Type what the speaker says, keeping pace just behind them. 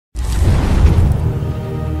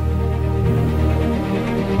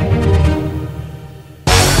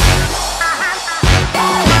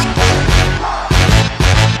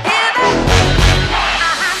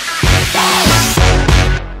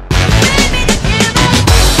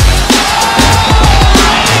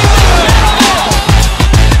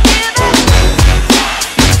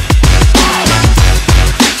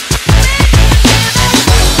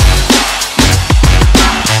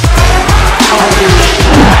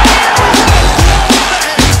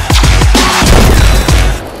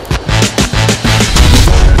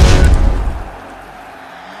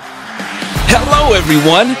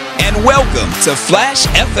everyone, and welcome to Flash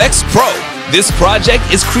FX Pro. This project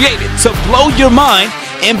is created to blow your mind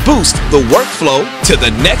and boost the workflow to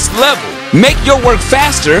the next level. Make your work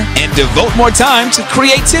faster and devote more time to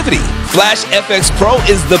creativity. Flash FX Pro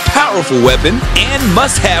is the powerful weapon and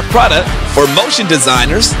must-have product for motion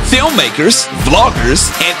designers, filmmakers, vloggers,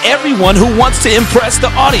 and everyone who wants to impress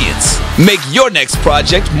the audience. Make your next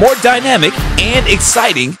project more dynamic and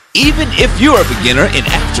exciting, even if you're a beginner in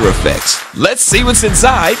After Effects. Let's see what's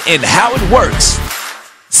inside and how it works.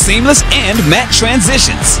 Seamless and matte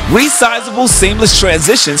transitions. Resizable seamless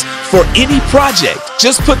transitions for any project.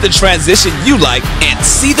 Just put the transition you like and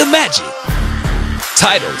see the magic.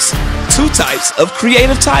 Titles. 2 types of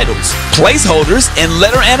creative titles. Placeholders and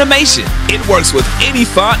letter animation. It works with any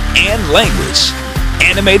font and language.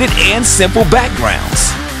 Animated and simple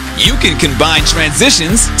backgrounds. You can combine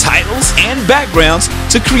transitions, titles, and backgrounds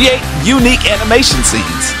to create unique animation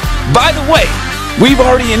scenes. By the way, we've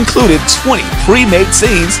already included 20 pre-made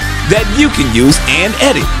scenes that you can use and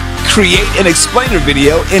edit. Create an explainer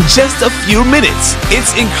video in just a few minutes.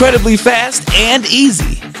 It's incredibly fast and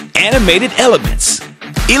easy. Animated elements.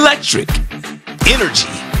 Electric.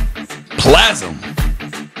 Energy. Plasm.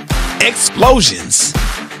 Explosions.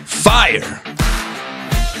 Fire.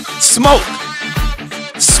 Smoke.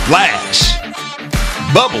 Splash.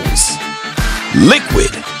 Bubbles.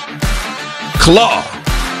 Liquid. Claw.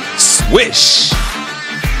 Swish.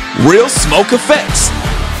 Real smoke effects.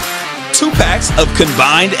 2 packs of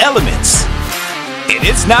combined elements. And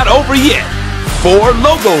it's not over yet. 4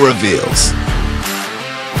 logo reveals.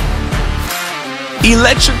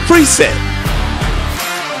 Electric preset.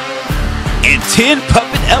 And 10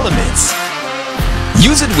 puppet elements.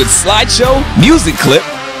 Use it with slideshow, music clip,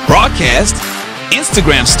 broadcast,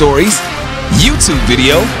 Instagram stories, YouTube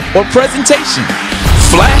video, or presentation.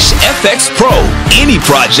 Flash FX Pro. Any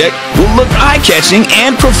project will look eye-catching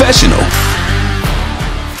and professional.